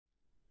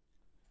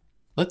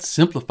Let's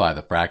simplify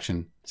the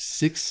fraction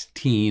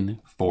 16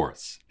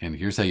 fourths. And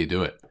here's how you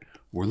do it.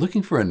 We're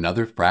looking for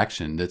another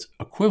fraction that's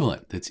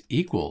equivalent, that's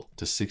equal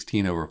to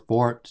 16 over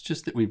 4. It's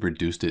just that we've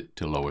reduced it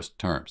to lowest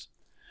terms.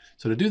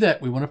 So to do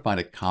that, we want to find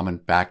a common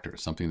factor,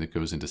 something that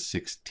goes into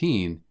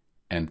 16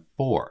 and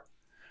 4.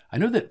 I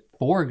know that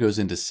 4 goes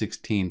into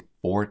 16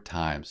 4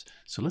 times.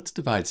 So let's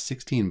divide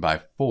 16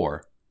 by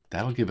 4.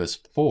 That'll give us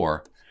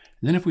 4.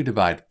 And then if we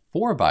divide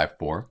 4 by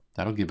 4,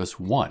 that'll give us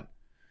 1.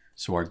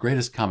 So our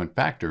greatest common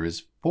factor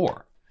is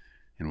 4.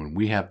 And when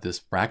we have this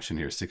fraction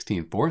here,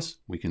 16 fourths,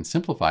 we can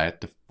simplify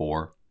it to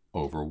 4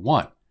 over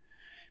 1.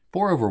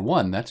 4 over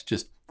 1, that's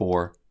just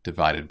 4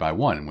 divided by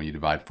 1. And when you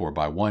divide 4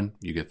 by 1,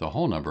 you get the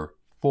whole number,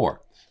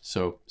 4.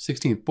 So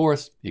 16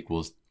 fourths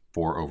equals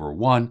 4 over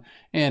 1,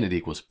 and it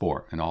equals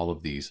 4. And all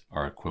of these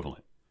are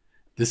equivalent.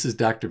 This is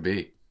Dr.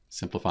 B,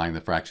 simplifying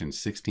the fraction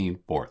 16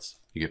 fourths.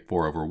 You get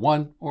 4 over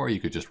 1, or you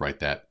could just write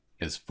that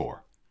as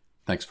 4.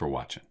 Thanks for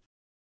watching.